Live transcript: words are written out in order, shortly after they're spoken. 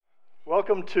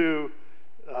Welcome to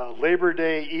Labor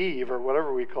Day Eve, or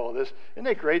whatever we call this. Isn't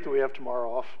it great that we have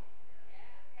tomorrow off?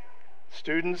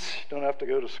 Students don't have to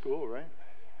go to school, right?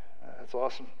 That's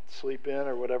awesome. Sleep in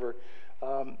or whatever.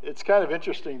 It's kind of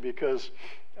interesting because,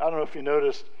 I don't know if you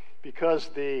noticed, because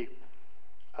the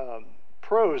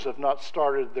pros have not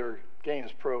started their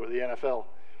games, the NFL,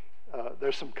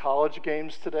 there's some college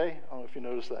games today. I don't know if you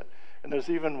noticed that. And there's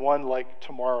even one like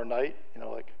tomorrow night,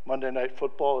 like Monday Night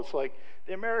Football. It's like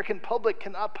the American public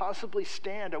cannot possibly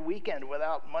stand a weekend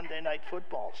without Monday Night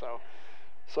Football.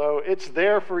 So it's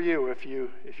there for you if you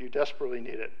desperately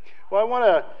need it. Well, I want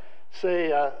to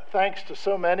say thanks to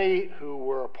so many who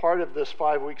were a part of this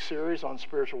 5-week series on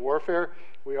spiritual warfare.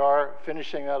 We are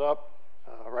finishing that up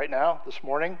right now, this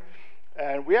morning.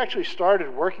 And we actually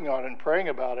started working on it and praying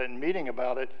about it and meeting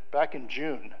about it back in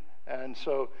June. And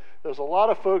so there's a lot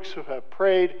of folks who have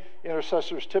prayed.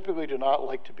 Intercessors typically do not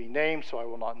like to be named, so I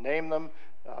will not name them.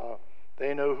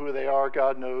 They know who they are.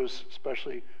 God knows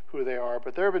especially who they are.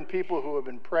 But there have been people who have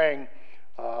been praying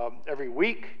every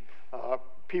week,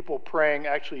 people praying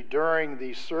actually during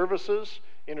these services,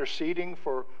 interceding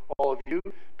for all of you,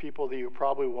 people that you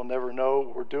probably will never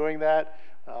know were doing that.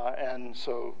 And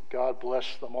so God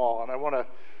bless them all. And I want to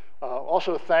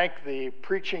also thank the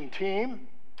preaching team.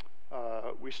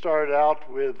 We started out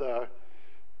with,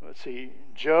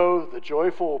 Joe, the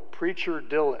joyful preacher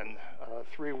Dylan,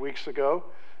 3 weeks ago.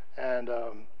 And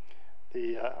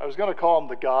I was going to call him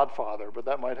the Godfather, but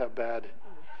that might have bad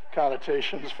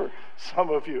connotations for some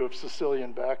of you of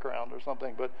Sicilian background or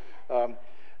something. But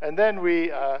and then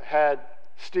we had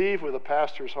Steve with a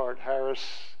pastor's heart. Harris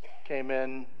came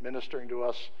in ministering to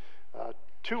us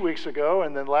 2 weeks ago.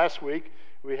 And then last week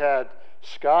we had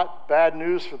Scott, Bad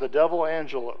News for the Devil,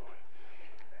 Angelo.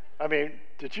 I mean,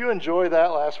 did you enjoy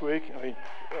that last week? I mean,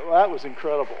 that was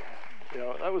incredible.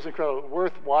 That was incredible.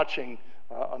 Worth watching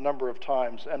a number of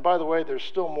times. And by the way, there's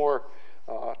still more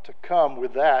to come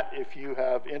with that if you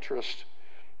have interest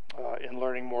in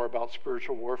learning more about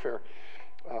spiritual warfare.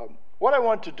 What I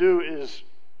want to do is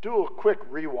do a quick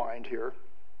rewind here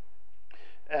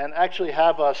and actually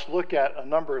have us look at a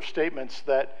number of statements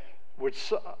that would,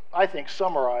 I think,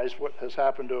 summarize what has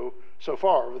happened so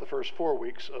far over the first 4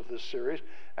 weeks of this series.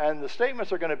 And the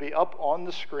statements are going to be up on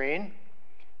the screen.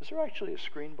 Is there actually a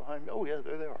screen behind me? Oh, yeah,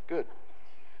 there they are. Good.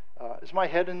 Is my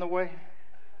head in the way?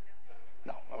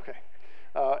 No, okay.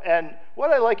 And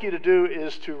what I'd like you to do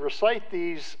is to recite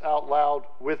these out loud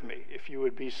with me, if you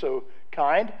would be so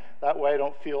kind. That way I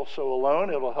don't feel so alone.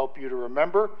 It'll help you to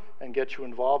remember and get you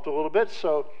involved a little bit.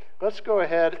 So let's go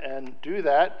ahead and do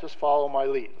that. Just follow my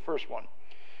lead. The first one.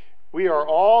 We are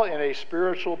all in a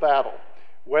spiritual battle,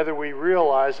 whether we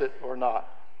realize it or not.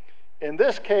 In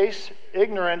this case,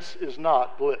 ignorance is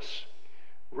not bliss.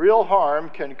 Real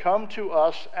harm can come to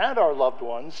us and our loved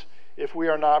ones if we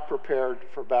are not prepared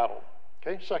for battle.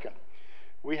 Okay, second,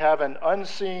 we have an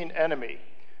unseen enemy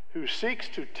who seeks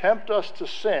to tempt us to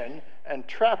sin and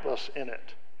trap us in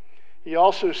it. He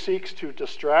also seeks to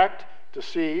distract,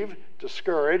 deceive,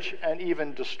 discourage, and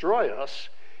even destroy us.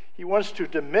 He wants to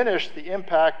diminish the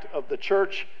impact of the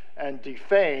church and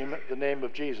defame the name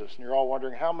of Jesus. And you're all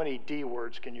wondering, how many D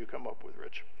words can you come up with,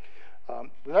 Rich?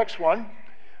 The next one,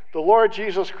 the Lord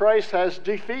Jesus Christ has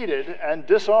defeated and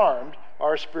disarmed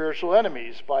our spiritual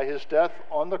enemies by his death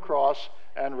on the cross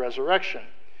and resurrection.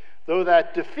 Though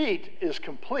that defeat is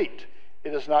complete,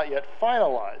 it is not yet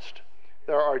finalized.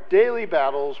 There are daily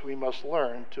battles we must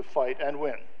learn to fight and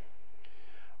win.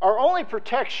 Our only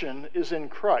protection is in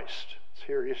Christ. Let's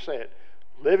hear you say it.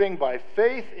 Living by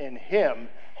faith in him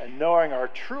and knowing our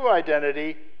true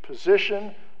identity,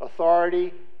 position,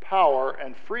 authority, power,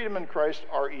 and freedom in Christ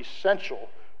are essential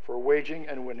for waging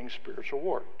and winning spiritual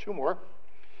war. 2 more.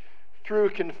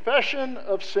 Through confession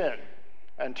of sin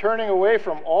and turning away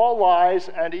from all lies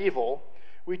and evil,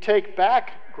 we take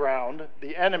back ground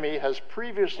the enemy has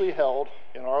previously held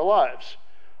in our lives.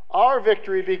 Our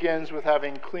victory begins with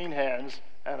having clean hands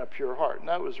and a pure heart. And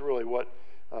that was really what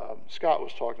Scott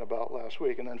was talking about last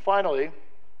week. And then finally,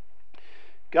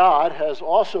 God has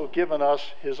also given us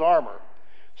his armor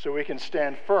so we can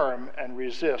stand firm and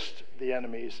resist the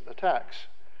enemy's attacks.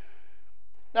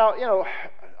 Now,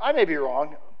 I may be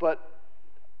wrong, but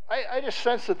I just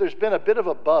sense that there's been a bit of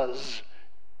a buzz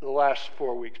the last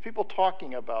 4 weeks. People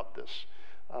talking about this,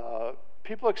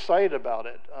 people excited about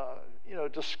it,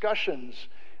 discussions.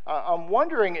 I'm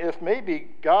wondering if maybe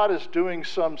God is doing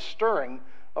some stirring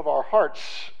of our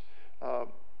hearts,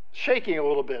 shaking a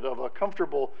little bit of a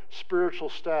comfortable spiritual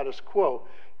status quo.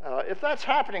 If that's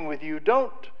happening with you,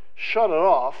 don't shut it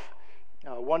off.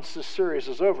 Once this series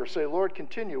is over, say, Lord,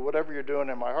 continue whatever you're doing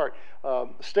in my heart. The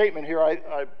statement here,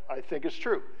 I think is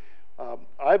true.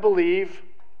 I believe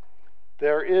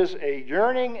there is a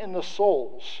yearning in the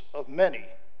souls of many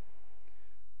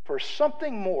for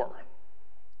something more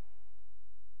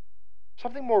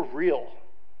real,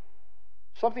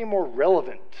 something more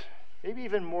relevant, maybe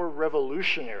even more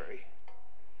revolutionary.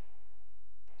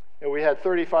 We had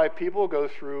 35 people go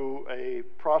through a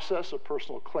process of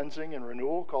personal cleansing and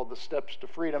renewal called the Steps to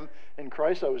Freedom in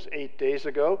Christ. That was 8 days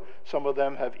ago. Some of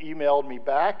them have emailed me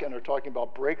back and are talking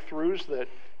about breakthroughs that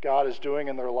God is doing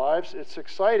in their lives. It's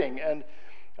exciting. And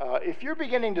if you're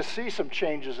beginning to see some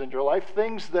changes in your life,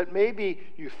 things that maybe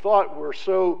you thought were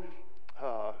so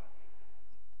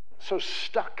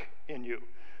stuck in you,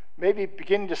 maybe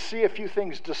beginning to see a few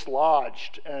things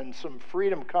dislodged and some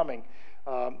freedom coming,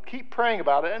 keep praying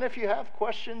about it. And if you have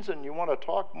questions and you want to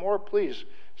talk more, please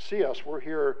see us. We're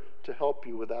here to help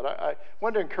you with that. I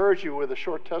want to encourage you with a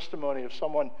short testimony of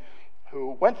someone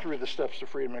who went through the steps to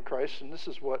freedom in Christ, and this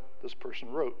is what this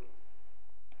person wrote.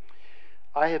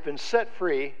 I have been set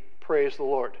free, praise the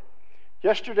Lord.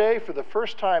 Yesterday, for the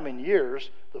first time in years,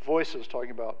 the voices,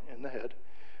 talking about in the head,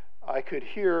 I could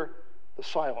hear the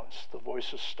silence. The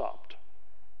voices stopped.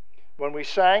 When we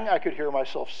sang, I could hear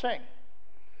myself sing.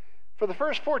 For the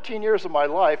first 14 years of my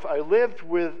life, I lived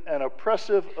with an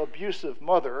oppressive, abusive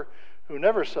mother who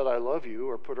never said I love you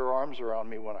or put her arms around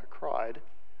me when I cried.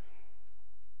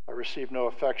 I received no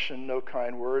affection, no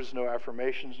kind words, no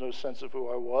affirmations, no sense of who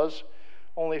I was,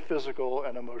 only physical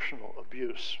and emotional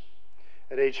abuse.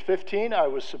 At age 15, I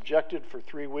was subjected for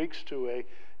 3 weeks to an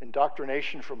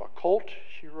indoctrination from a cult,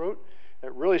 she wrote.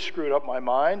 It really screwed up my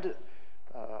mind.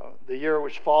 The year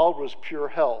which followed was pure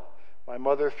hell. My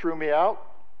mother threw me out,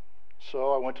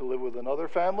 so I went to live with another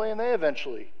family, and they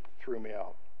eventually threw me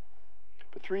out.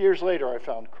 But 3 years later, I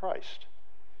found Christ.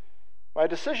 My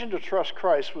decision to trust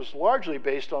Christ was largely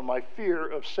based on my fear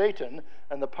of Satan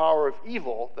and the power of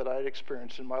evil that I had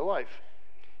experienced in my life.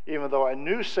 Even though I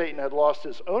knew Satan had lost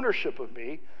his ownership of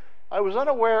me, I was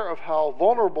unaware of how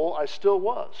vulnerable I still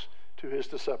was to his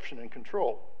deception and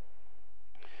control.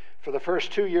 For the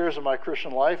first 2 years of my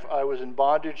Christian life, I was in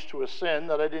bondage to a sin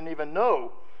that I didn't even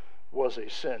know was a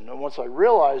sin. And once I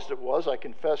realized it was, I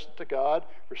confessed it to God,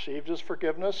 received his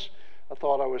forgiveness. I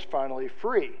thought I was finally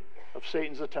free of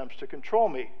Satan's attempts to control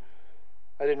me.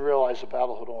 I didn't realize the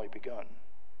battle had only begun.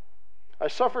 I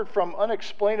suffered from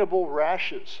unexplainable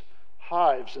rashes,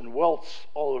 hives, and welts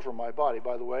all over my body.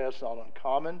 By the way, that's not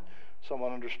uncommon.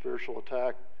 Someone under spiritual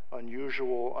attack,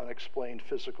 unusual, unexplained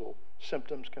physical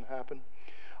symptoms can happen.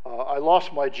 I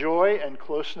lost my joy and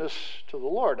closeness to the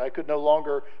Lord. I could no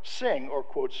longer sing or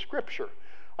quote scripture.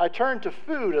 I turned to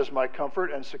food as my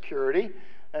comfort and security,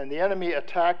 and the enemy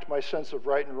attacked my sense of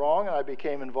right and wrong, and I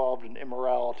became involved in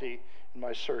immorality in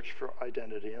my search for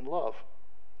identity and love.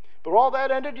 But all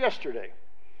that ended yesterday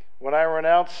when I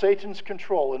renounced Satan's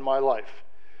control in my life.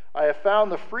 I have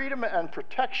found the freedom and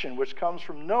protection which comes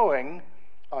from knowing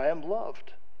I am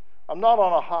loved. I'm not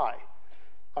on a high.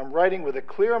 I'm writing with a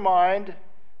clear mind,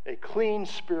 a clean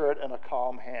spirit, and a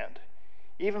calm hand.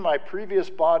 Even my previous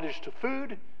bondage to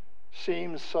food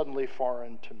seems suddenly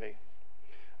foreign to me.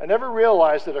 I never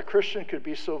realized that a Christian could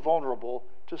be so vulnerable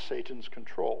to Satan's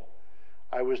control.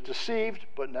 I was deceived,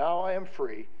 but now I am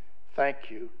free. Thank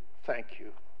you,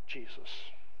 Jesus.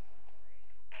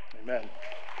 Amen.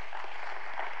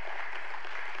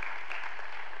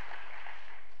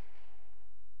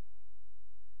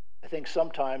 I think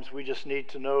sometimes we just need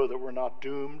to know that we're not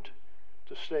doomed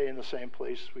to stay in the same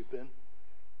place we've been.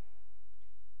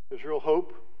 There's real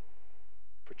hope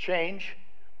for change,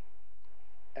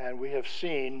 and we have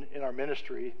seen in our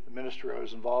ministry, the ministry I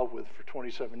was involved with for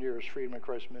 27 years, Freedom in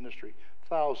Christ Ministry,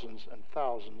 thousands and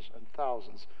thousands and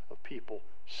thousands of people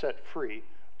set free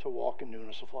to walk in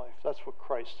newness of life. That's what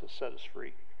Christ has set us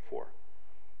free for.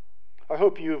 I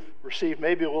hope you've received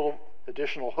maybe a little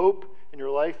additional hope in your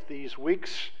life these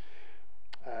weeks,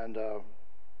 and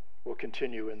we'll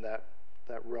continue in that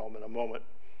realm in a moment.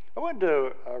 I wanted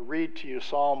to read to you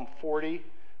Psalm 40,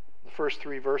 the first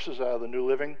 3 verses out of the New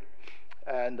Living,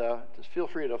 and just feel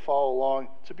free to follow along.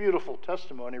 It's a beautiful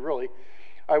testimony, really.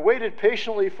 I waited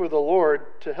patiently for the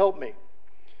Lord to help me,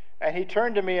 and he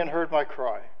turned to me and heard my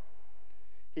cry.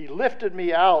 He lifted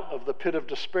me out of the pit of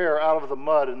despair, out of the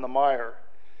mud and the mire.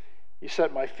 He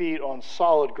set my feet on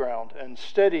solid ground and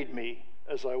steadied me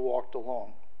as I walked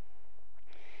along.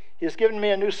 He has given me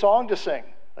a new song to sing,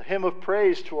 a hymn of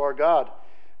praise to our God.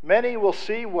 Many will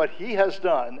see what he has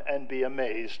done and be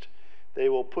amazed. They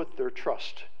will put their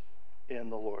trust in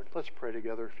the Lord. Let's pray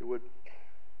together, if you would.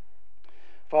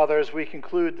 Father, as we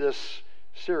conclude this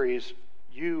series,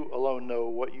 you alone know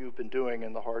what you've been doing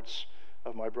in the hearts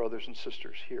of my brothers and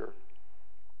sisters here.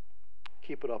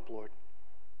 Keep it up, Lord.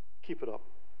 Keep Keep it up.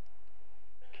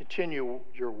 Continue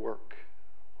your work,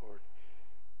 Lord.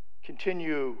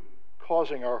 Continue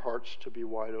causing our hearts to be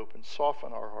wide open.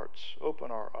 Soften our hearts.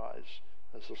 Open our eyes,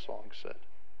 as the song said.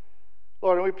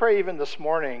 Lord, and we pray even this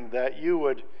morning that you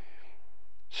would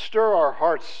stir our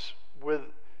hearts with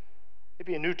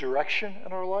maybe a new direction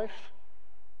in our life,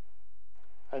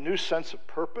 a new sense of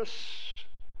purpose,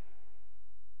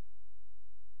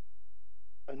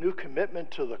 a new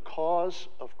commitment to the cause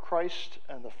of Christ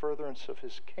and the furtherance of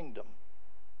his kingdom.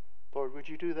 Lord, would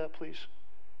you do that, please?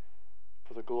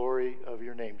 For the glory of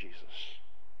your name, Jesus.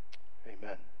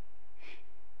 Amen.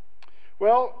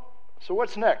 Well, so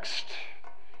what's next?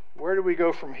 Where do we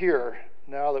go from here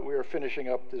now that we are finishing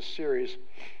up this series?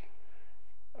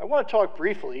 I want to talk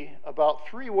briefly about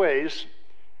 3 ways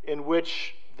in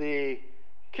which the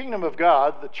kingdom of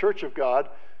God, the church of God,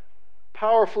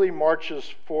 powerfully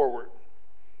marches forward.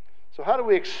 So how do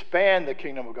we expand the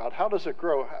kingdom of God? How does it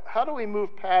grow? How do we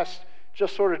move past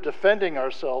just sort of defending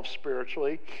ourselves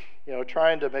spiritually,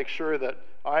 trying to make sure that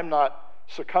I'm not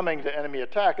succumbing to enemy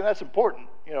attack? And that's important,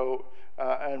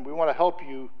 and we want to help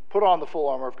you put on the full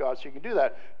armor of God so you can do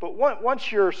that. But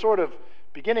once you're sort of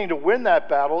beginning to win that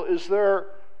battle,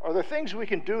 are there things we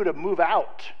can do to move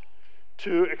out,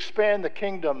 to expand the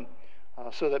kingdom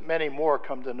so that many more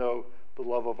come to know the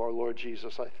love of our Lord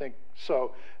Jesus? I think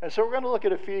so. And so we're going to look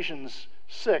at Ephesians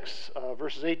 6,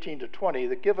 verses 18 to 20,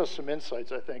 that give us some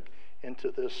insights, I think,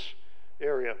 into this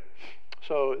area.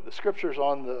 So the scripture's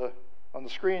on the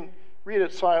screen. Read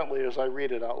it silently as I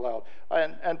read it out loud.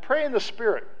 And pray in the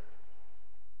Spirit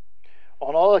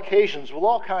on all occasions with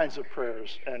all kinds of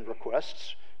prayers and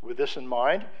requests. With this in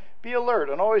mind, be alert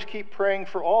and always keep praying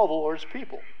for all the Lord's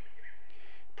people.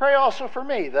 Pray also for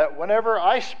me, that whenever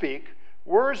I speak,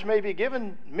 words may be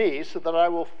given me so that I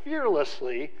will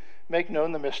fearlessly make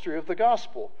known the mystery of the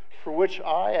gospel, for which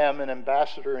I am an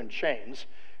ambassador in chains.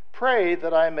 Pray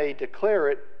that I may declare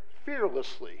it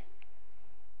fearlessly,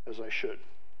 as I should.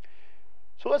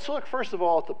 So let's look first of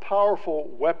all at the powerful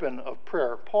weapon of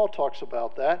prayer. Paul talks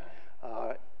about that.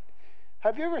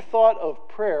 Have you ever thought of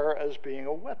prayer as being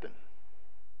a weapon?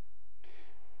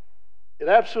 It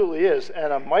absolutely is,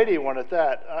 and a mighty one at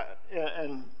that.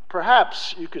 And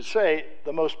perhaps you could say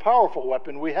the most powerful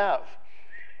weapon we have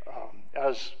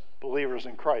as believers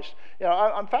in Christ.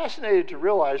 I'm fascinated to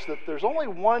realize that there's only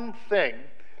one thing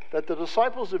that the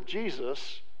disciples of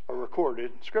Jesus are recorded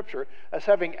in Scripture as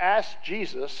having asked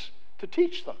Jesus to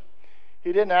teach them.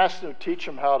 He didn't ask them to teach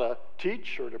them how to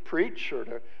teach or to preach or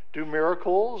to do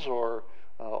miracles or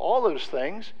all those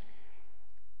things.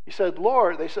 They said,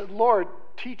 Lord,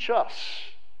 teach us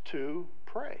to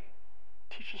pray.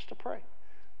 Teach us to pray.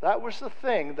 That was the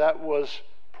thing that was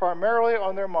primarily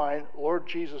on their mind. Lord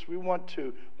Jesus, we want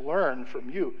to learn from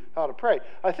you how to pray.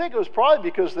 I think it was probably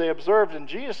because they observed in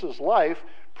Jesus' life,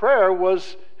 prayer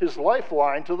was his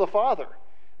lifeline to the Father.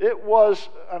 It was,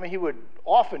 he would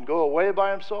often go away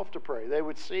by himself to pray. They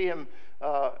would see him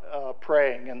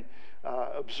praying and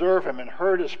observe him and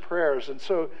heard his prayers. And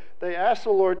so they asked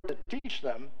the Lord to teach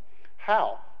them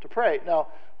how to pray. Now,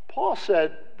 Paul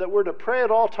said that we're to pray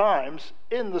at all times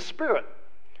in the Spirit.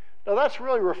 Now, that's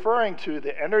really referring to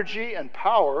the energy and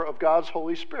power of God's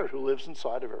Holy Spirit who lives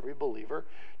inside of every believer,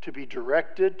 to be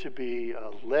directed, to be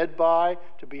led by,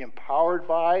 to be empowered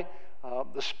by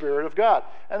the Spirit of God.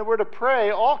 And we're to pray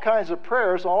all kinds of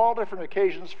prayers on all different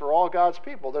occasions for all God's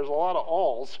people. There's a lot of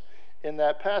alls in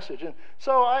that passage. And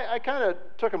so I kind of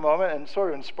took a moment and sort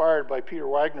of inspired by Peter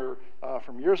Wagner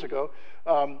from years ago,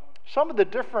 some of the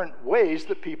different ways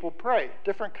that people pray,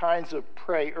 different kinds of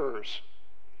prayers.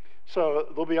 So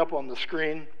they'll be up on the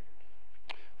screen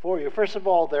for you. First of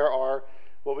all, there are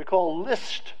what we call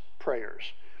list prayers.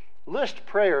 List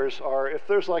prayers are if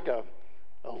there's like a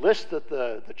list that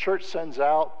the church sends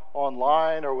out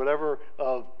online or whatever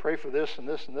of pray for this and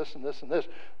this and this and this and this.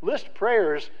 List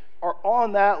prayers are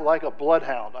on that like a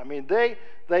bloodhound.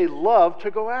 They love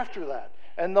to go after that.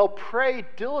 And they'll pray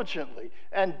diligently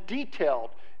and detailed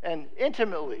and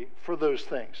intimately for those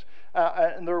things.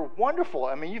 And they're wonderful.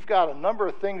 You've got a number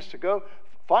of things to go.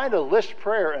 Find a list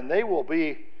prayer and they will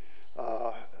be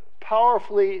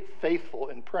powerfully faithful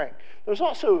in praying. There's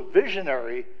also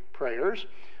visionary prayers.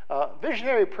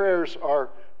 Visionary prayers are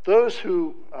those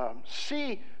who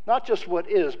see not just what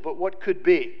is, but what could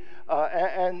be.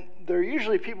 And they're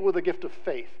usually people with a gift of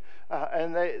faith.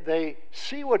 And they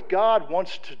see what God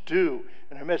wants to do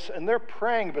in their midst. And they're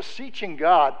praying, beseeching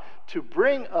God to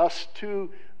bring us to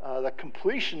the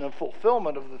completion and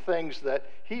fulfillment of the things that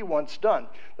he wants done.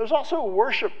 There's also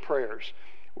worship prayers.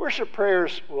 Worship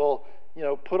prayers will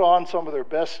put on some of their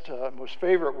best, most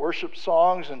favorite worship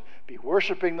songs and be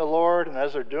worshiping the Lord. And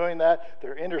as they're doing that,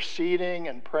 they're interceding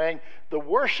and praying. The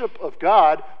worship of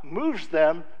God moves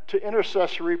them to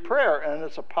intercessory prayer, and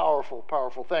it's a powerful,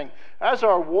 powerful thing. As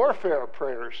are warfare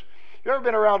prayers. You ever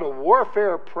been around a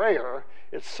warfare prayer?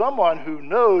 It's someone who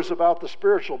knows about the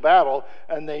spiritual battle,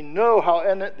 and they know how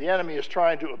the enemy is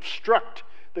trying to obstruct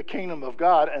the kingdom of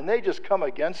God, and they just come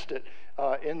against it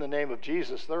in the name of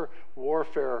Jesus. They're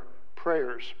warfare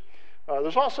prayers.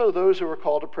 There's also those who are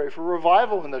called to pray for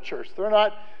revival in the church. They're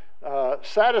not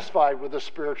satisfied with the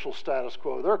spiritual status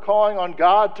quo. They're calling on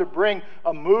God to bring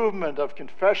a movement of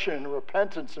confession,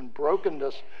 repentance, and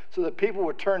brokenness so that people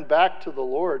would turn back to the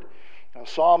Lord.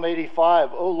 Psalm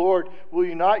 85, "O Lord, will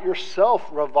you not yourself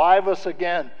revive us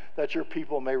again, that your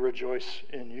people may rejoice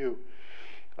in you?"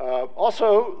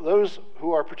 Also, those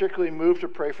who are particularly moved to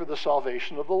pray for the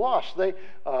salvation of the lost. They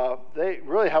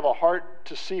really have a heart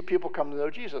to see people come to know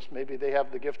Jesus. Maybe they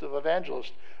have the gift of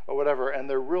evangelist or whatever, and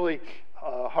they're really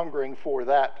hungering for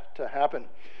that to happen.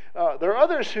 There are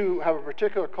others who have a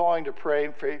particular calling to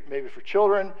pray maybe for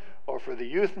children or for the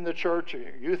youth in the church or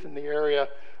youth in the area,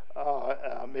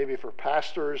 maybe for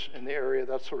pastors in the area,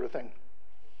 that sort of thing.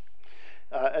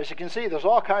 As you can see, there's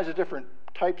all kinds of different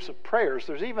types of prayers.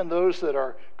 There's even those that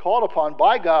are called upon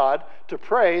by God to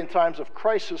pray in times of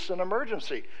crisis and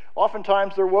emergency.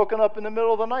 Oftentimes they're woken up in the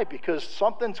middle of the night because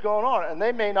something's going on, and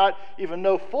they may not even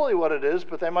know fully what it is,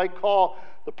 but they might call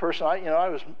the person. I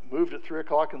was moved at 3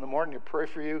 o'clock in the morning to pray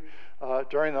for you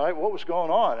during the night. What was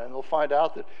going on? And they'll find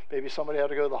out that maybe somebody had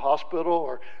to go to the hospital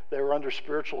or they were under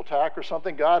spiritual attack or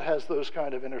something. God has those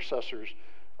kind of intercessors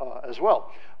as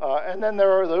well. And then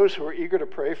there are those who are eager to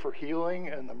pray for healing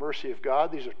and the mercy of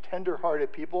God. These are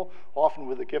tender-hearted people, often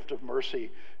with the gift of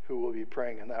mercy, who will be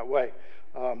praying in that way.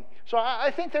 So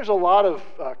I think there's a lot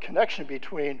of connection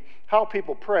between how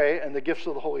people pray and the gifts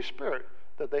of the Holy Spirit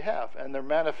that they have, and they're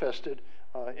manifested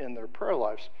in their prayer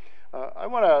lives. I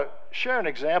want to share an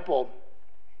example,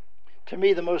 to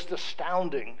me the most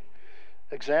astounding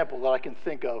example that I can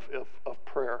think of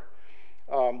prayer.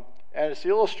 And it's the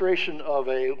illustration of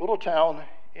a little town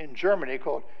in Germany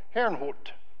called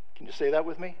Herrnhut. Can you say that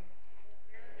with me?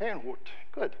 Herrnhut.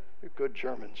 Good. You're good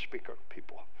German speaker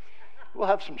people. We'll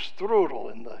have some strudel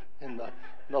in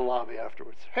the lobby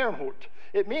afterwards. Herrnhut.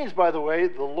 It means, by the way,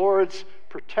 the Lord's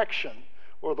protection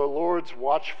or the Lord's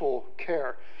watchful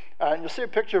care. And you'll see a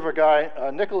picture of a guy,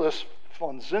 Nicholas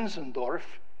von Zinzendorf.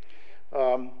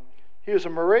 He was a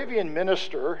Moravian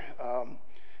minister.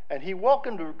 And he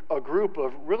welcomed a group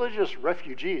of religious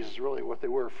refugees, is really what they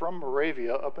were, from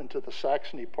Moravia up into the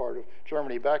Saxony part of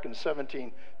Germany back in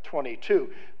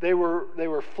 1722. They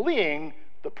were fleeing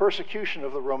the persecution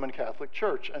of the Roman Catholic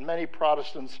Church, and many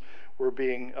Protestants were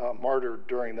being martyred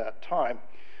during that time.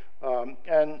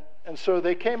 And so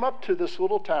they came up to this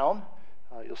little town,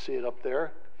 you'll see it up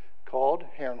there, called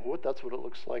Herrnhut. That's what it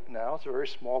looks like now. It's a very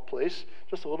small place,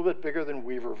 just a little bit bigger than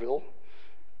Weaverville.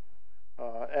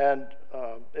 And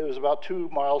it was about 2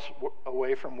 miles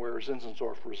away from where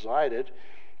Zinzendorf resided.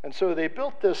 And so they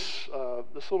built this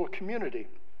little community.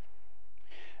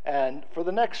 And for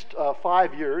the next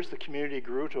 5 years, the community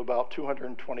grew to about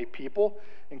 220 people,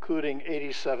 including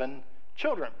 87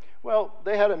 children. Well,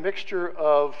 they had a mixture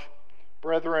of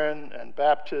Brethren and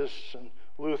Baptists and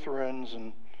Lutherans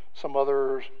and some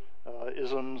other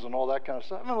isms and all that kind of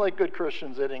stuff. I mean, like good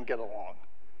Christians, they didn't get along.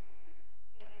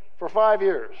 For 5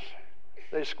 years.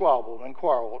 They squabbled and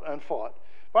quarreled and fought.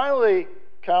 Finally,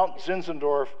 Count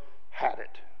Zinzendorf had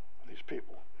it, these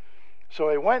people. So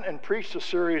he went and preached a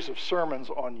series of sermons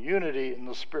on unity in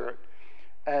the Spirit,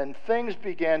 and things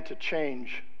began to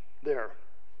change there.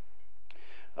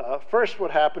 First,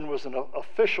 what happened was an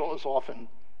official, as often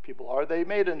people are, they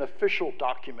made an official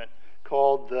document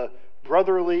called the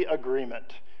Brotherly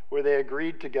Agreement, where they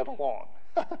agreed to get along.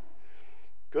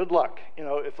 Good luck.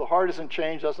 If the heart isn't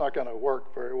changed, that's not going to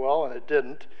work very well, and it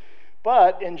didn't.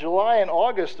 But in July and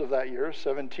August of that year,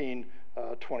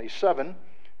 1727,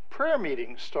 prayer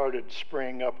meetings started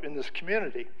springing up in this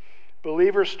community.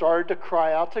 Believers started to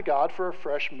cry out to God for a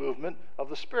fresh movement of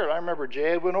the Spirit. I remember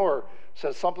J. Edwin Orr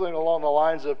said something along the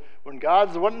lines of, when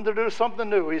God's wanting to do something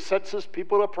new, he sets his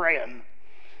people to praying.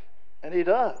 And he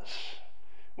does.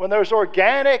 When there's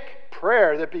organic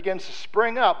prayer that begins to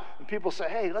spring up and people say,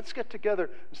 hey, let's get together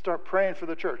and start praying for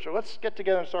the church, or let's get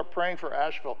together and start praying for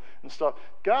Asheville and stuff.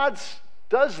 God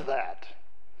does that.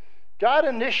 God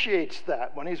initiates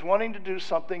that when he's wanting to do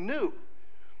something new.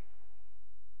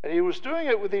 And he was doing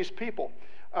it with these people.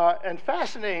 And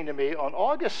fascinating to me, on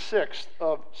August 6th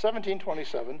of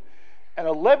 1727, an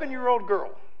 11-year-old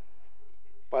girl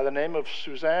by the name of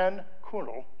Suzanne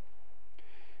Kunel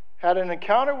had an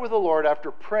encounter with the Lord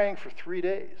after praying for 3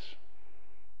 days.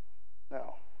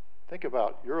 Now, think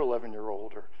about your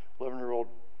 11-year-old or 11-year-old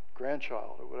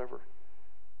grandchild or whatever.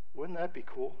 Wouldn't that be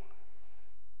cool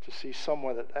to see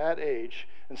someone at that age?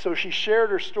 And so she shared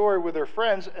her story with her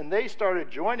friends, and they started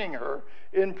joining her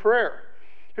in prayer.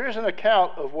 Here's an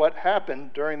account of what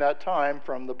happened during that time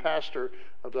from the pastor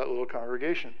of that little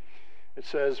congregation. It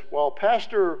says, while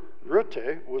Pastor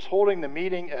Rutte was holding the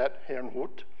meeting at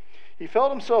Herrnhut, he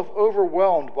felt himself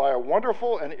overwhelmed by a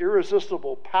wonderful and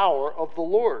irresistible power of the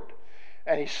Lord.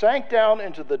 And he sank down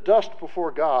into the dust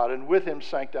before God, and with him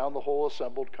sank down the whole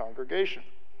assembled congregation.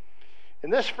 In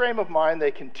this frame of mind,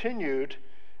 they continued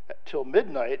till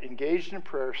midnight, engaged in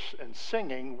prayer and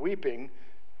singing, weeping,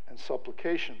 and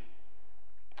supplication.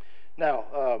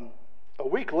 Now, a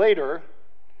week later,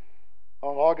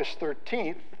 on August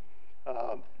 13th,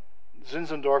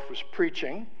 Zinzendorf was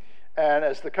preaching, and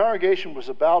as the congregation was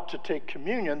about to take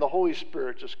communion, the Holy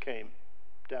Spirit just came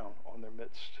down on their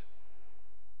midst.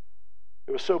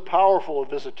 It was so powerful a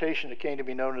visitation, it came to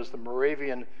be known as the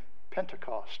Moravian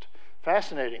Pentecost.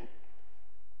 Fascinating.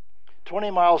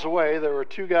 20 miles away, there were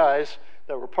 2 guys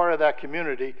that were part of that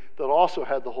community that also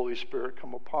had the Holy Spirit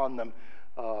come upon them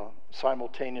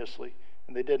simultaneously.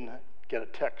 And they didn't get a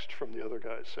text from the other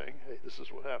guys saying, hey, this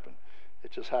is what happened.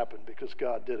 It just happened because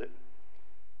God did it.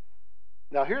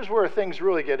 Now, here's where things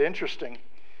really get interesting.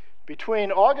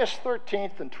 Between August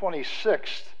 13th and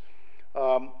 26th,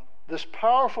 this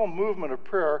powerful movement of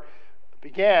prayer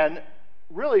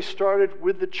really started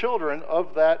with the children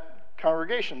of that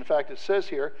congregation. In fact, it says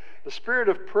here, the spirit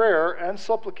of prayer and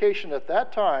supplication at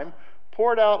that time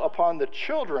poured out upon the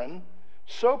children,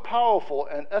 so powerful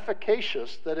and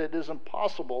efficacious that it is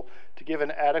impossible to give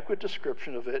an adequate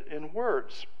description of it in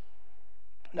words.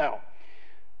 Now,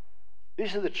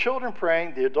 these are the children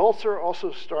praying. The adults are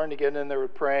also starting to get in there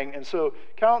with praying. And so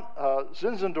Count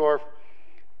Zinzendorf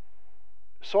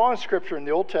saw in Scripture in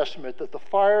the Old Testament that the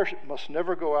fire must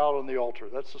never go out on the altar.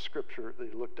 That's the Scripture that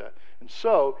he looked at. And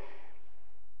so,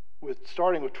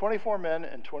 starting with 24 men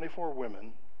and 24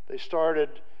 women, they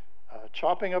started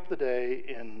chopping up the day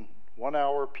in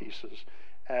 1-hour pieces.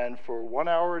 And for 1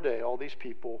 hour a day, all these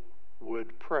people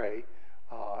would pray.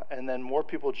 And then more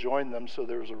people joined them, so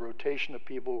there was a rotation of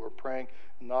people who were praying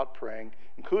and not praying,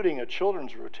 including a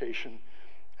children's rotation.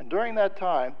 And during that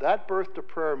time, that birthed a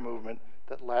prayer movement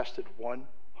that lasted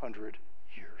 100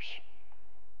 years.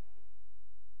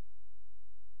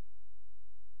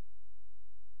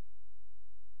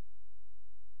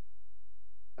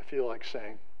 I feel like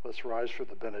saying, let's rise for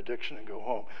the benediction and go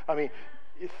home. I mean,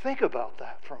 you think about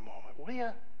that for a moment, will you?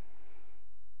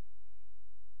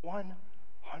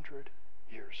 100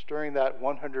 years. During that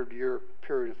 100-year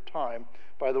period of time,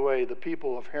 by the way, the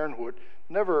people of Herrnhut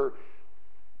never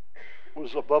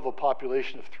was above a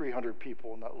population of 300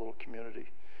 people in that little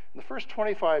community. In the first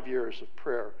 25 years of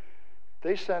prayer,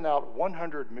 they sent out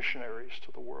 100 missionaries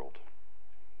to the world.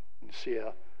 You see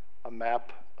a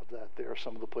map of that there,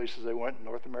 some of the places they went: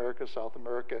 North America, South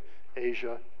America,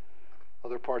 Asia,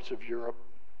 other parts of Europe.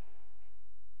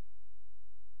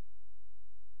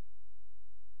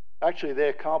 Actually, they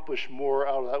accomplished more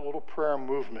out of that little prayer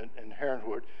movement in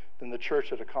Herrnhut than the church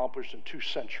had accomplished in 2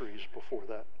 centuries before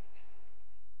that.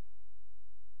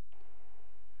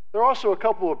 There are also a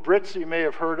couple of Brits you may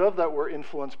have heard of that were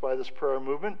influenced by this prayer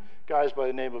movement, guys by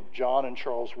the name of John and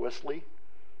Charles Wesley,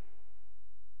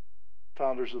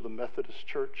 founders of the Methodist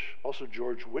Church, also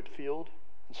George Whitefield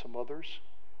and some others.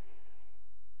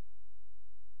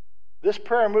 This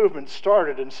prayer movement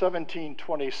started in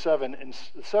 1727. In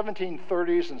the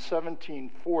 1730s and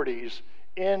 1740s,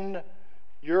 in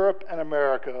Europe and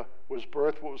America was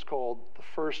birthed what was called the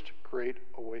First Great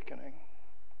Awakening.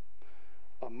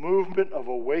 A movement of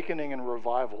awakening and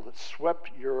revival that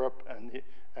swept Europe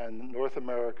and North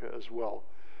America as well.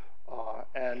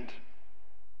 And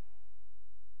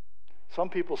some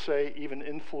people say even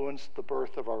influenced the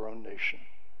birth of our own nation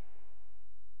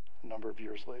a number of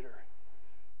years later.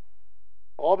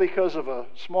 All because of a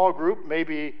small group,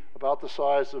 maybe about the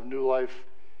size of New Life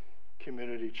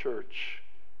Community Church,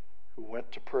 who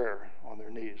went to prayer on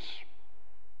their knees.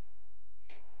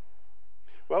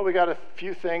 Well, we got a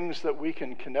few things that we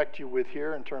can connect you with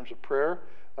here in terms of prayer.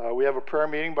 We have a prayer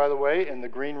meeting, by the way, in the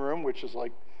green room, which is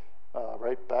like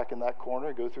right back in that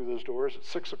corner. Go through those doors at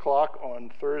 6 o'clock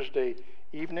on Thursday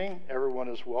evening. Everyone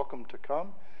is welcome to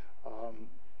come.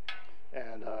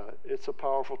 And it's a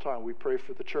powerful time. We pray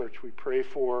for the church. We pray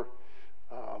for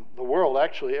the world.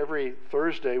 Actually, every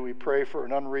Thursday we pray for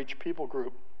an unreached people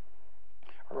group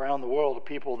around the world of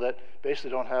people that basically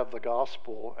don't have the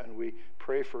gospel, and we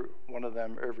pray for one of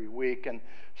them every week. And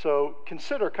so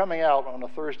consider coming out on a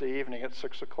Thursday evening at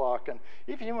 6 o'clock. And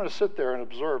if you want to sit there and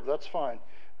observe, that's fine.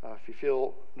 If you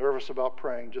feel nervous about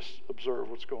praying, just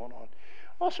observe what's going on.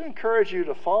 I also encourage you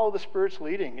to follow the Spirit's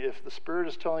leading. If the Spirit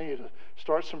is telling you to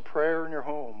start some prayer in your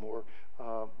home, or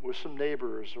with some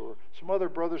neighbors, or some other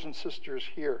brothers and sisters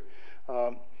here.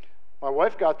 My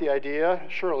wife got the idea,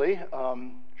 Shirley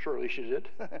she did,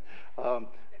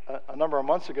 a number of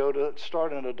months ago, to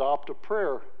start an adopt a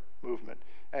prayer movement.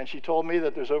 And she told me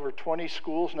that there's over 20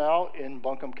 schools now in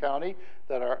Buncombe County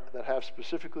that have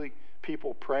specifically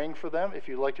people praying for them. If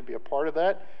you'd like to be a part of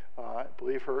that, I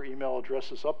believe her email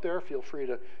address is up there. Feel free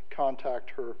to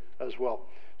contact her as well.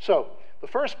 So the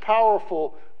first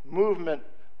powerful movement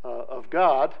of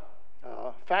God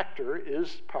factor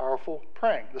is powerful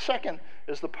praying. The second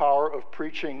is the power of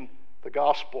preaching the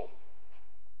gospel.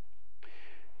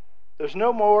 There's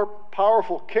no more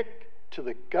powerful kick to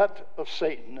the gut of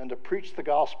Satan than to preach the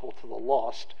gospel to the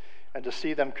lost and to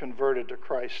see them converted to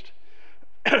Christ.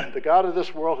 The God of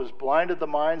this world has blinded the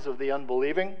minds of the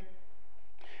unbelieving,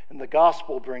 and the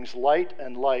gospel brings light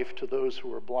and life to those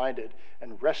who are blinded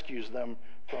and rescues them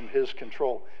from his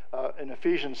control. In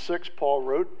Ephesians 6, Paul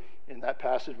wrote, in that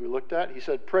passage we looked at, he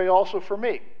said, "Pray also for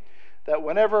me, that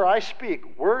whenever I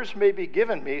speak, words may be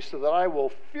given me so that I will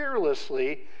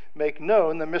fearlessly make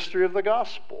known the mystery of the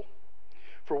gospel,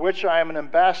 for which I am an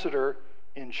ambassador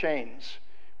in chains.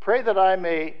 Pray that I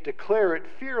may declare it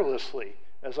fearlessly,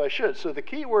 as I should." So the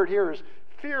key word here is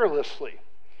fearlessly.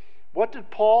 What did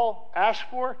Paul ask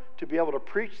for? To be able to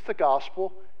preach the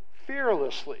gospel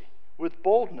fearlessly, with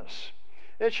boldness.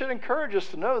 It should encourage us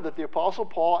to know that the Apostle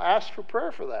Paul asked for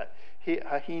prayer for that.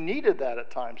 He needed that at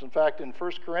times. In fact, in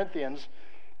 1 Corinthians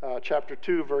chapter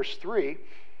 2, verse 3,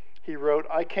 he wrote,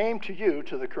 "I came to you,"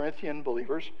 to the Corinthian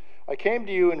believers, "I came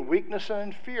to you in weakness and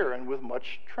in fear and with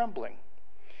much trembling."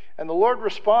 And the Lord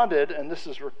responded, and this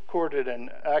is recorded in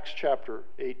Acts chapter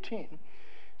 18.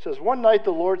 It says, "One night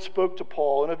the Lord spoke to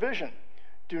Paul in a vision.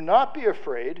 'Do not be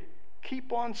afraid,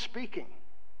 keep on speaking.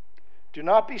 Do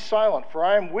not be silent, for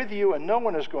I am with you, and no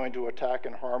one is going to attack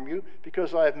and harm you,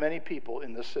 because I have many people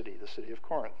in this city,'" the city of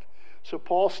Corinth. So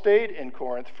Paul stayed in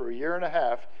Corinth for a year and a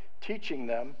half, teaching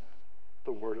them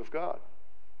the Word of God.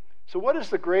 So what is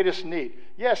the greatest need?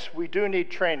 Yes, we do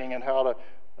need training in how to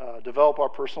develop our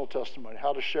personal testimony,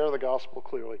 how to share the gospel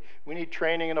clearly. We need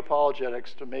training in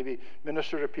apologetics to maybe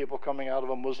minister to people coming out of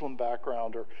a Muslim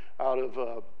background or out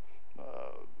of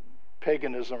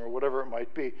paganism or whatever it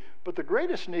might be. But the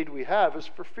greatest need we have is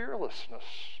for fearlessness,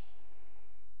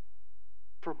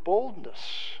 for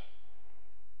boldness.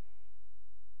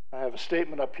 I have a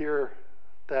statement up here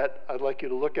that I'd like you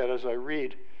to look at as I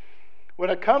read.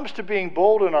 When it comes to being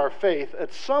bold in our faith,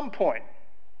 at some point,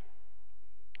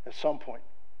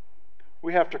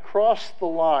 we have to cross the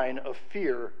line of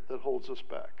fear that holds us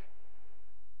back.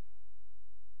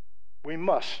 We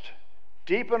must,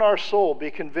 deep in our soul, be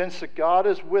convinced that God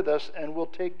is with us and will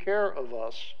take care of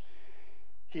us.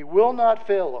 He will not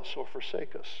fail us or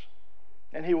forsake us,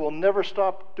 and he will never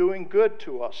stop doing good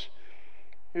to us.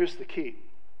 Here's the key.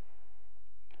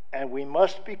 And we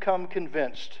must become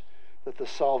convinced that the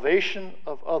salvation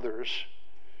of others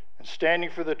and standing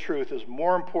for the truth is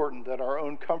more important than our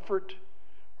own comfort,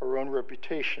 our own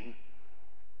reputation,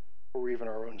 or even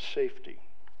our own safety.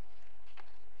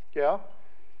 Yeah?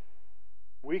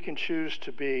 We can choose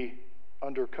to be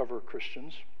undercover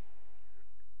Christians.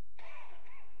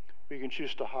 We can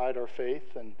choose to hide our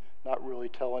faith and not really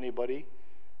tell anybody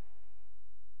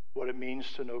what it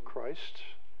means to know Christ.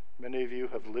 Many of you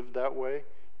have lived that way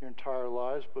your entire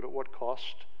lives, but at what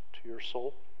cost to your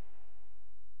soul?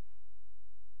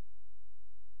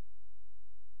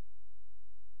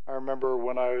 I remember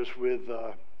when I was with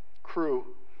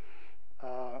Crew,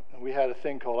 we had a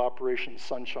thing called Operation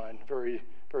Sunshine, very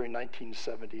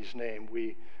 1970s name.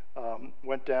 We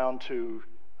went down to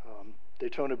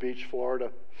Daytona Beach,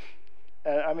 Florida,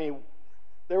 and I mean,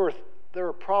 there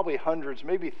were probably hundreds,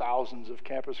 maybe thousands of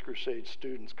Campus Crusade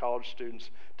students, college students,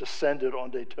 descended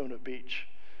on Daytona Beach.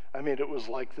 I mean, it was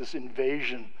like this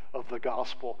invasion of the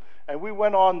gospel. And we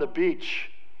went on the beach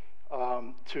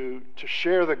to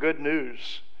share the good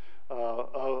news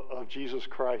of Jesus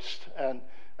Christ. And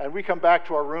we come back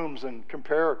to our rooms and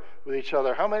compare with each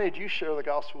other. How many did you share the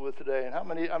gospel with today? And how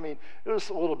many, I mean, it was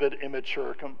a little bit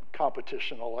immature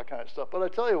competition, all that kind of stuff. But I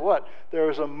tell you what, there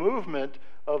was a movement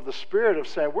of the Spirit of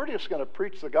saying, we're just going to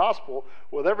preach the gospel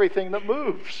with everything that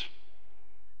moves.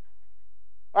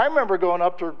 I remember going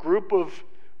up to a group of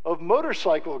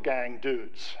motorcycle gang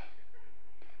dudes.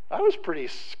 I was pretty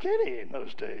skinny in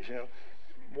those days, you know.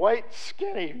 white,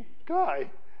 skinny guy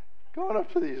going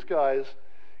up to these guys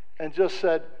and just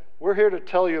said, "We're here to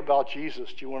tell you about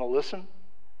Jesus. Do you want to listen?"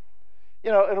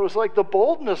 And it was like the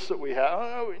boldness that we have.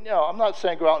 I'm not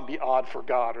saying go out and be odd for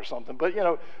God or something, but,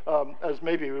 as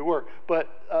maybe we were. But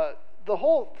the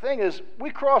whole thing is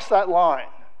we crossed that line.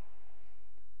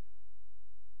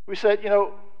 We said,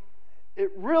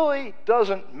 it really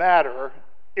doesn't matter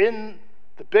in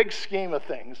the big scheme of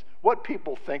things what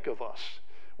people think of us.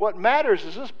 What matters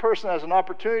is this person has an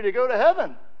opportunity to go to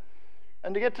heaven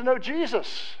and to get to know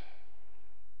Jesus.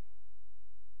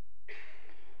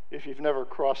 If you've never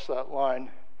crossed that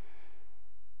line,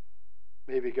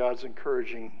 maybe God's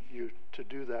encouraging you to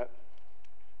do that.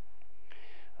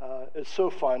 It's so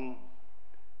fun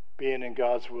being in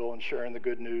God's will and sharing the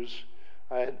good news.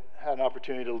 I had an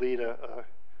opportunity to lead a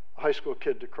high school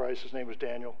kid to Christ. His name was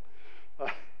Daniel.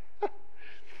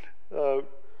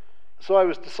 So I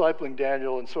was discipling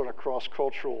Daniel in sort of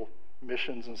cross-cultural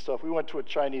missions and stuff. We went to a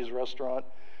Chinese restaurant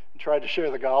and tried to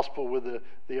share the gospel with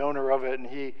the owner of it, and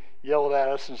he yelled at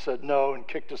us and said no and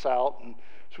kicked us out. And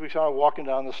so we started walking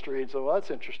down the street and said, well, that's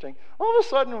interesting. All of a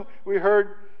sudden, we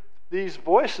heard these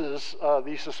voices,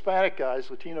 these Hispanic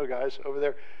guys, Latino guys over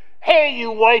there. "Hey,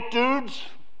 you white dudes."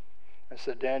 I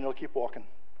said, "Daniel, keep walking."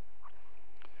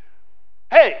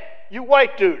 "Hey, you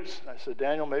white dudes." I said,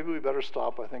 "Daniel, maybe we better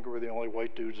stop. I think we're the only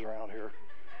white dudes around here."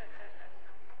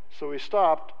 So we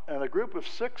stopped, and a group of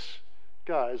 6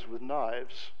 guys with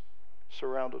knives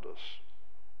surrounded us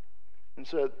and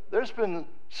said, "There's been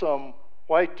some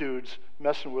white dudes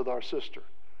messing with our sister."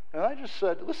 And I just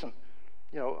said, "Listen,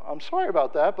 I'm sorry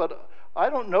about that, but I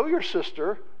don't know your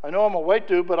sister. I know I'm a white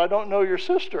dude, but I don't know your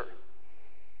sister."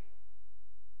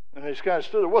 And these guys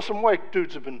stood there. "Well, some white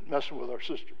dudes have been messing with our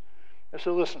sister." I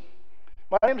said, "Listen,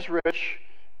 my name's Rich,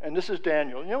 and this is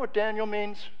Daniel. You know what Daniel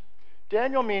means?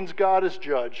 Daniel means God is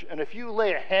judge, and if you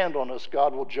lay a hand on us,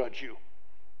 God will judge you."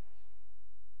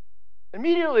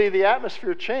 Immediately, the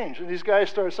atmosphere changed, and these guys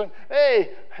started saying,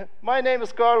 "Hey, my name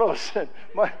is Carlos, and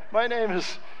my name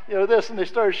is this," and they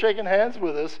started shaking hands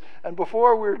with us. And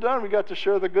before we were done, we got to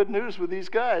share the good news with these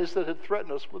guys that had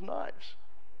threatened us with knives.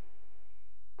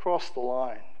 Cross the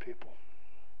line, people.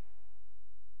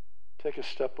 Take a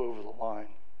step over the line.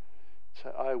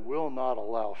 Say, I will not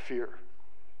allow fear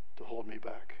to hold me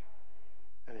back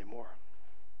anymore.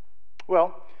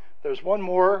 Well, there's one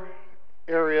more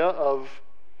area of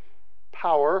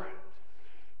power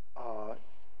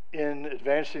in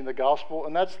advancing the gospel,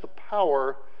 and that's the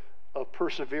power of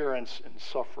perseverance in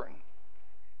suffering.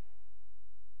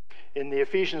 In the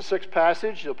Ephesians 6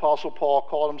 passage, the Apostle Paul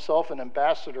called himself an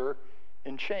ambassador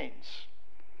in chains.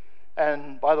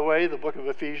 And by the way, the book of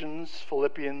Ephesians,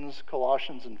 Philippians,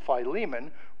 Colossians, and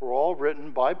Philemon were all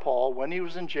written by Paul when he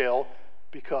was in jail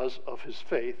because of his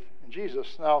faith in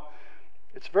Jesus. Now,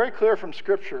 it's very clear from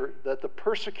Scripture that the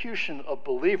persecution of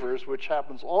believers, which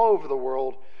happens all over the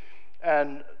world,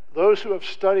 and those who have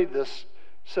studied this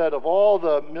said of all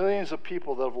the millions of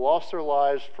people that have lost their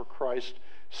lives for Christ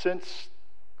since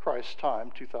Christ's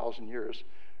time, 2,000 years,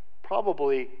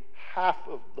 probably half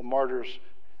of the martyrs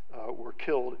were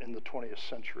killed in the 20th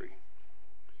century.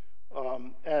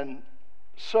 And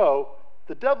so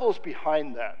the devil's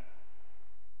behind that.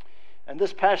 And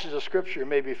this passage of Scripture you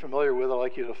may be familiar with. I'd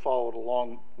like you to follow it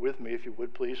along with me, if you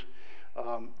would, please.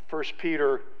 1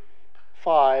 Peter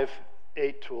 5,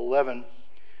 8 to 11.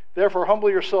 "Therefore humble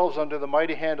yourselves under the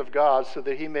mighty hand of God, so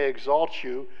that he may exalt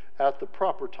you at the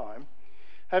proper time,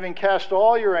 having cast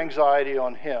all your anxiety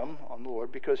on him," on the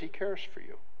Lord, "because he cares for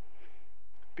you.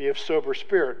 Be of sober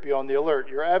spirit, be on the alert.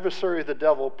 Your adversary, the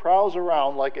devil, prowls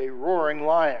around like a roaring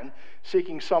lion,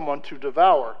 seeking someone to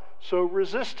devour. So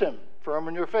resist him, firm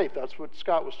in your faith." That's what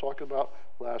Scott was talking about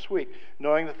last week.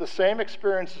 "Knowing that the same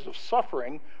experiences of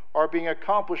suffering are being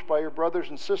accomplished by your brothers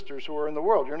and sisters who are in the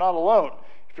world." You're not alone.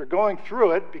 If you're going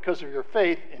through it because of your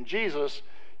faith in Jesus,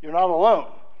 you're not alone.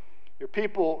 Your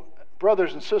people,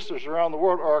 brothers and sisters around the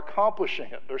world, are accomplishing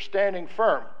it. They're standing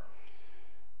firm.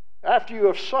 "After you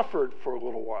have suffered for a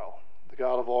little while, the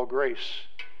God of all grace,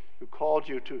 who called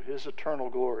you to his eternal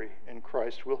glory in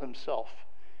Christ, will himself,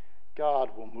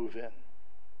 God will move in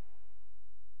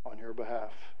on your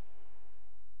behalf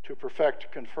to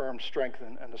perfect, confirm,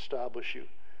 strengthen, and establish you.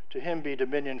 To him be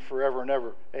dominion forever and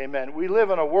ever. Amen." We live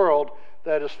in a world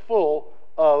that is full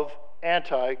of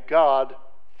anti-God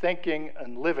thinking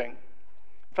and living.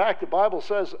 In fact, the Bible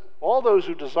says all those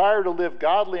who desire to live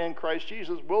godly in Christ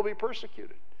Jesus will be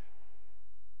persecuted.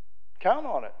 Count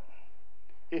on it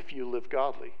if you live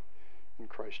godly in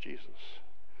Christ Jesus,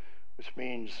 which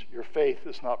means your faith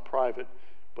is not private,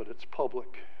 but it's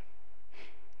public.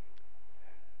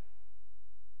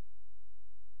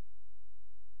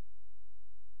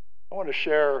 I want to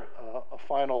share a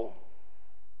final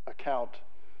account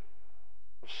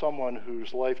of someone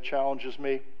whose life challenges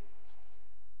me,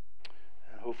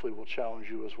 and hopefully will challenge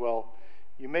you as well.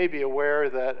 You may be aware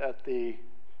that at the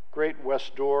great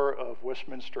west door of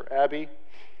Westminster Abbey,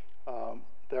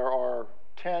 there are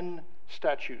 10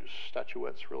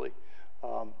 statuettes really.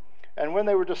 And when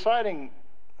they were deciding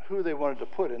who they wanted to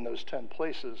put in those 10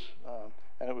 places,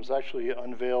 and it was actually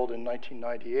unveiled in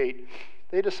 1998,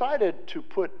 they decided to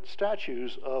put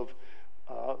statues of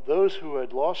those who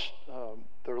had lost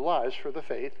their lives for the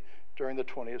faith during the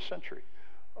 20th century.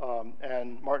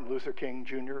 And Martin Luther King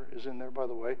Jr. is in there, by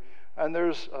the way. And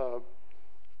there's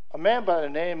a man by the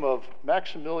name of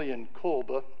Maximilian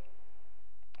Kolbe.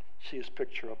 See his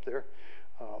picture up there.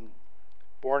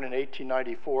 Born in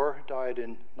 1894, died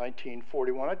in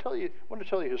 1941. I want to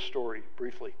tell you his story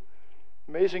briefly.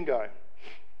 Amazing guy.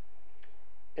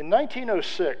 In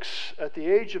 1906, at the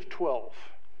age of 12,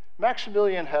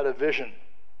 Maximilian had a vision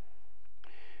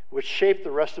which shaped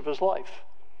the rest of his life.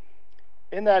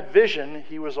 In that vision,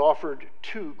 he was offered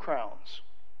 2 crowns,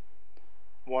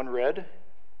 one red,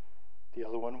 the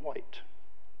other one white.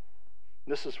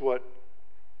 This is what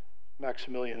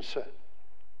Maximilian said.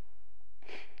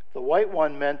 The white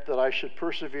one meant that I should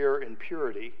persevere in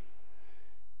purity,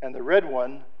 and the red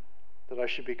one that I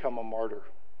should become a martyr.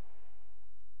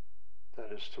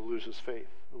 That is, to lose his faith,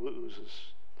 lose his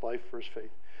life for his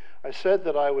faith. I said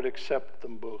that I would accept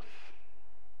them both.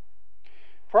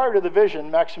 Prior to the vision,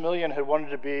 Maximilian had wanted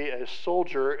to be a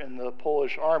soldier in the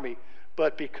Polish army,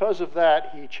 but because of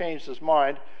that, he changed his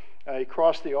mind. He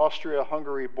crossed the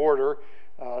Austria-Hungary border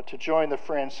to join the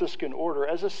Franciscan order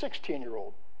as a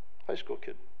 16-year-old high school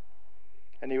kid.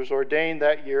 And he was ordained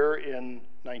that year in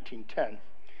 1910.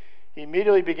 He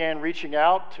immediately began reaching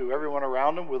out to everyone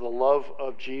around him with a love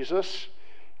of Jesus.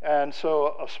 And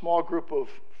so a small group of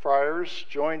friars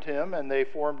joined him, and they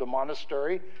formed a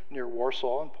monastery near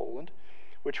Warsaw in Poland,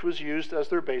 which was used as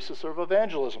their basis of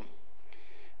evangelism.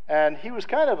 And he was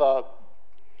kind of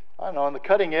on the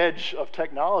cutting edge of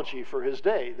technology for his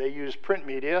day. They used print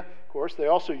media, of course. They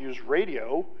also used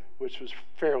radio, which was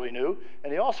fairly new.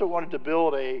 And he also wanted to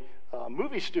build a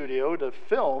movie studio to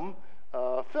film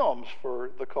films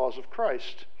for the cause of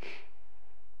Christ.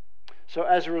 So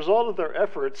as a result of their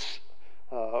efforts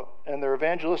and their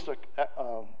evangelistic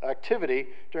activity,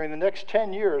 during the next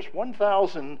 10 years,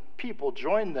 1,000 people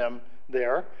joined them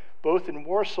there, both in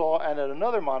Warsaw and at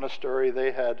another monastery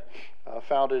they had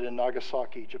founded in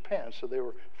Nagasaki, Japan. So they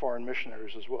were foreign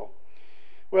missionaries as well.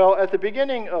 Well, at the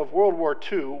beginning of World War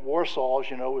II, Warsaw, as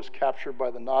you know, was captured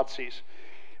by the Nazis.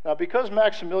 Now, because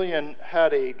Maximilian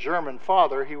had a German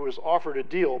father, he was offered a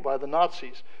deal by the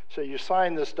Nazis. So you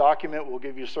sign this document, we'll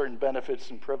give you certain benefits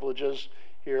and privileges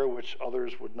here, which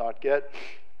others would not get.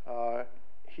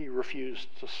 He refused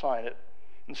to sign it.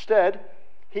 Instead,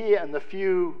 he and the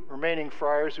few remaining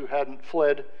friars who hadn't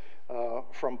fled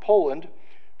from Poland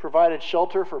provided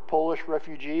shelter for Polish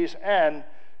refugees and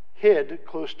hid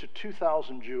close to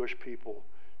 2,000 Jewish people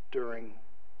during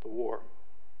the war.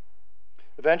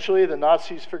 Eventually, the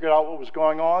Nazis figured out what was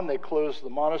going on. They closed the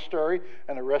monastery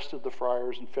and arrested the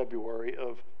friars in February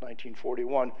of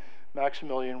 1941.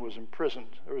 Maximilian was imprisoned.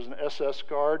 There was an SS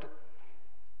guard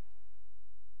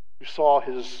who saw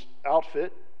his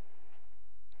outfit,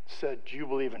 said, "Do you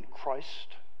believe in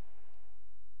Christ?"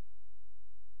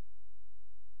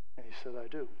 And he said, "I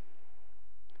do."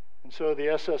 And so the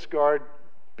SS guard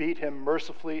beat him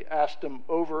mercifully, asked him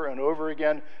over and over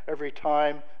again. Every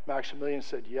time Maximilian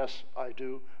said, "Yes, I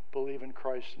do believe in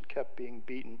Christ," and kept being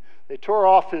beaten. They tore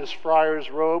off his friar's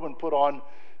robe and put on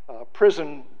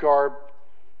prison garb,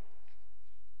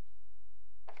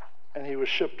 and he was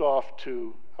shipped off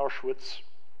to Auschwitz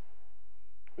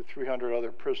with 300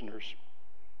 other prisoners.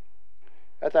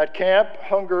 At that camp,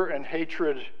 hunger and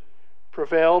hatred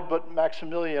prevailed, but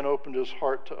Maximilian opened his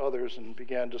heart to others and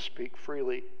began to speak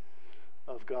freely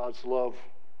of God's love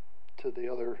to the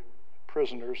other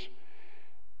prisoners.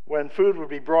 When food would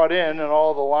be brought in and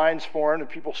all the lines formed and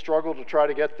people struggled to try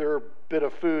to get their bit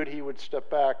of food, he would step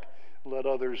back and let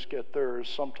others get theirs,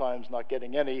 sometimes not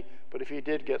getting any, but if he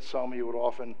did get some, he would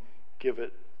often give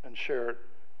it and share it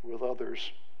with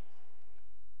others.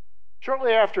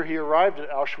 Shortly after he arrived at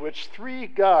Auschwitz, 3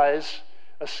 guys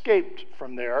escaped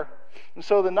from there, and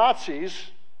so the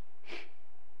Nazis,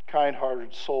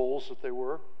 kind-hearted souls that they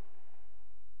were,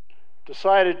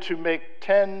 decided to make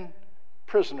 10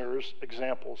 prisoners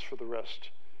examples for the rest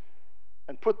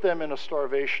and put them in a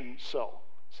starvation cell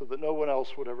so that no one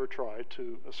else would ever try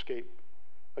to escape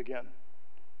again.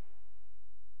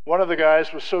 One of the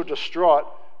guys was so distraught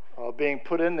being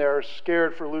put in there,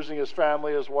 scared for losing his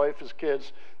family, his wife, his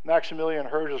kids, Maximilian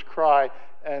heard his cry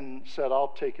and said, "I'll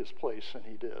take his place," and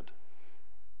he did.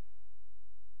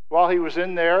 While he was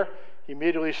in there, he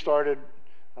immediately started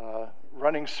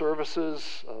running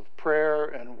services of prayer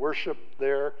and worship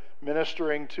there,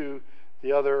 ministering to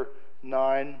the other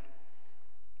 9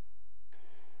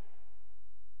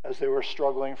 as they were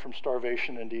struggling from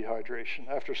starvation and dehydration.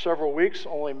 After several weeks,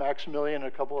 only Maximilian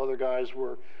and a couple other guys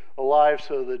were alive,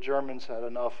 so the Germans had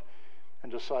enough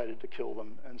and decided to kill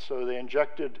them. And so they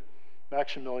injected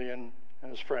Maximilian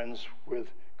and his friends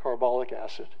with carbolic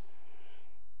acid.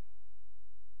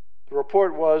 The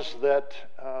report was that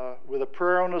with a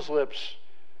prayer on his lips,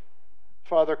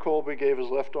 Father Kolbe gave his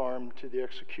left arm to the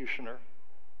executioner.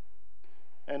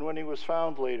 And when he was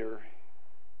found later,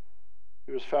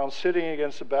 he was found sitting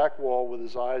against the back wall with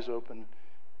his eyes open,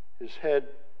 his head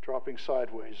dropping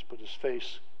sideways, but his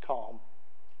face calm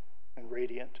and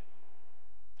radiant.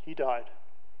 He died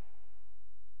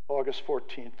August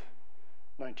 14th,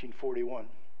 1941.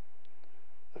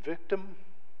 A victim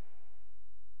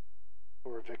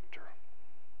or a victor?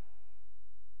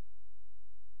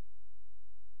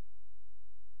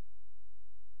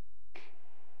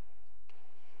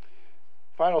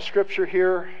 Final scripture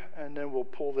here, and then we'll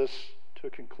pull this to a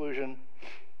conclusion.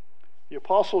 The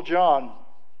Apostle John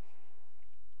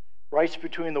writes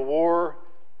between the war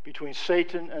between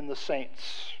Satan and the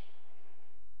saints.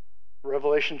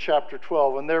 Revelation chapter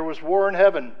 12, and there was war in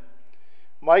heaven,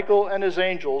 Michael and his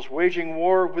angels waging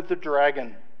war with the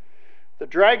dragon. The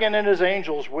dragon and his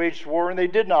angels waged war, and they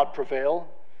did not prevail,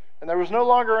 and there was no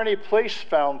longer any place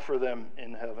found for them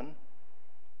in heaven.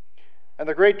 And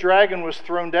the great dragon was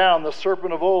thrown down, the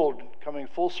serpent of old, coming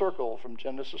full circle from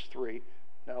Genesis 3,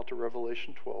 now to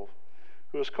Revelation 12,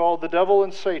 who is called the devil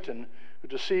and Satan, who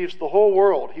deceives the whole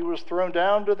world. He was thrown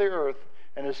down to the earth,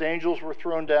 and his angels were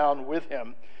thrown down with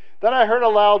him. Then I heard a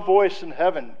loud voice in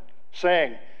heaven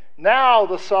saying, "Now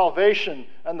the salvation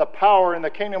and the power and the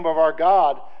kingdom of our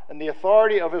God and the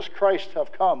authority of his Christ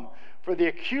have come. For the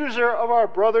accuser of our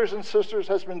brothers and sisters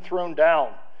has been thrown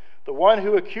down, the one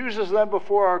who accuses them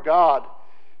before our God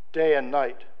day and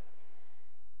night."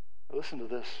 Now listen to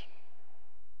this.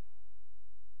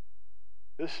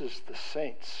 This is the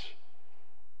saints,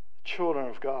 the children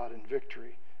of God in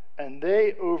victory. And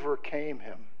they overcame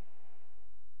him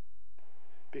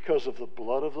because of the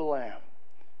blood of the Lamb,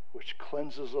 which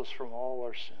cleanses us from all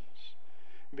our sins.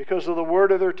 And because of the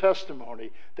word of their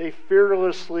testimony, they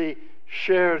fearlessly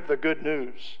shared the good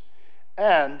news.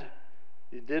 And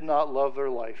they did not love their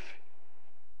life,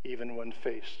 even when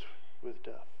faced with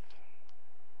death.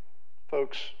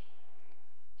 Folks,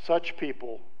 such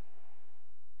people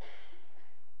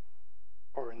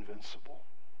are invincible.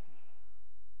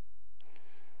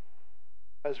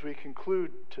 As we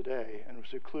conclude today, and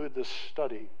as we conclude this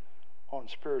study on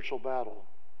spiritual battle,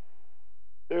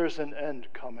 there's an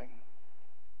end coming,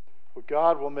 where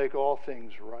God will make all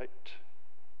things right.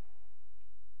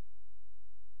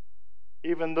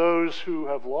 Even those who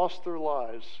have lost their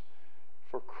lives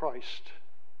for Christ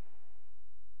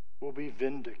will be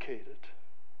vindicated.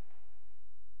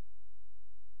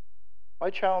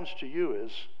 My challenge to you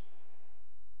is,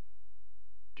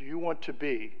 do you want to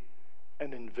be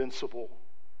an invincible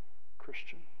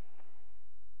Christian?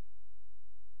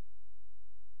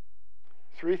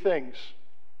 3 things.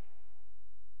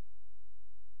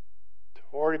 To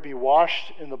already be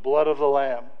washed in the blood of the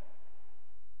Lamb,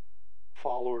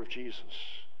 follower of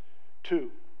Jesus.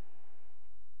 2,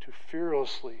 to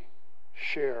fearlessly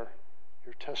share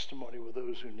your testimony with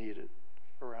those who need it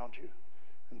around you.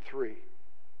 And 3,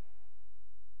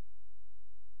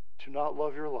 to not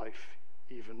love your life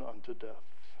even unto death.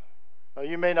 Now,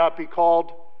 you may not be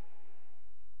called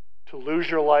to lose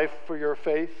your life for your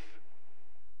faith.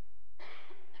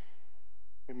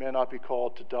 We may not be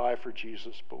called to die for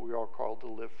Jesus, but we are called to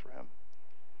live for him.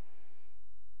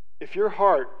 If your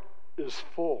heart is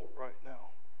full right now,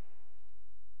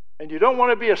 and you don't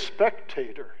want to be a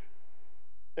spectator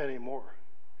anymore,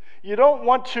 you don't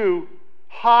want to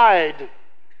hide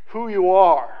who you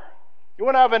are, you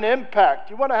want to have an impact,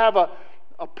 you want to have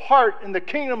a part in the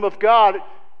kingdom of God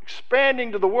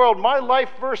expanding to the world. My life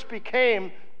verse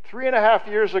became 3.5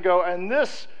 years ago, and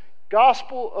this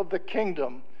gospel of the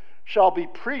kingdom shall be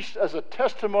preached as a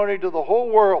testimony to the whole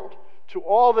world, to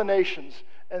all the nations,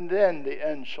 and then the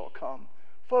end shall come.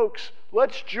 Folks,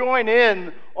 let's join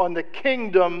in on the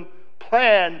kingdom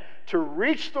plan to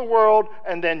reach the world,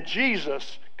 and then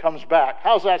Jesus comes back.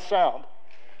 How's that sound?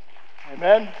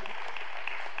 Amen?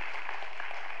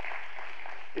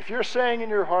 If you're saying in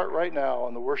your heart right now,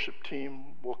 and the worship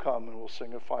team will come and we'll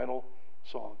sing a final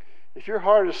song, if your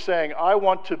heart is saying, I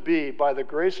want to be, by the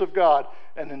grace of God,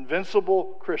 an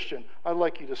invincible Christian, I'd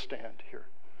like you to stand here.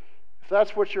 If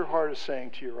that's what your heart is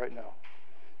saying to you right now,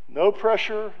 no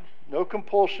pressure, no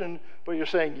compulsion, but you're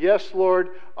saying, yes, Lord,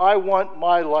 I want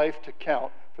my life to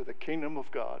count for the kingdom of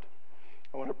God.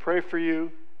 I want to pray for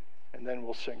you, and then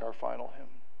we'll sing our final hymn.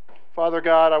 Father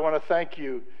God, I want to thank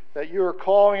you that you are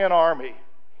calling an army.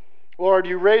 Lord,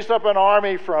 you raised up an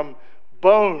army from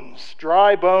bones,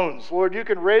 dry bones. Lord, you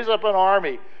can raise up an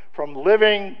army from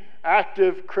living,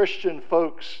 active Christian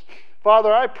folks.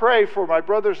 Father, I pray for my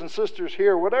brothers and sisters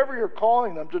here, whatever you're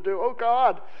calling them to do. Oh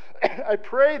God, I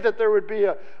pray that there would be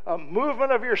a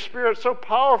movement of your Spirit so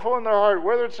powerful in their heart,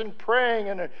 whether it's in praying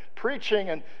and preaching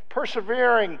and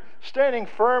persevering, standing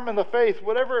firm in the faith,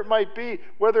 whatever it might be,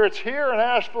 whether it's here in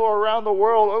Asheville or around the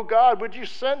world. Oh God, would you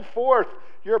send forth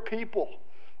your people,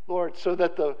 Lord, so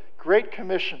that the Great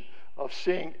Commission of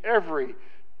seeing every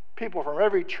people from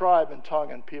every tribe and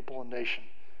tongue and people and nation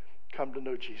come to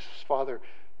know Jesus. Father,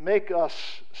 make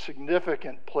us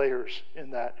significant players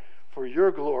in that for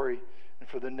your glory and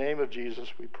for the name of Jesus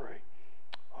we pray.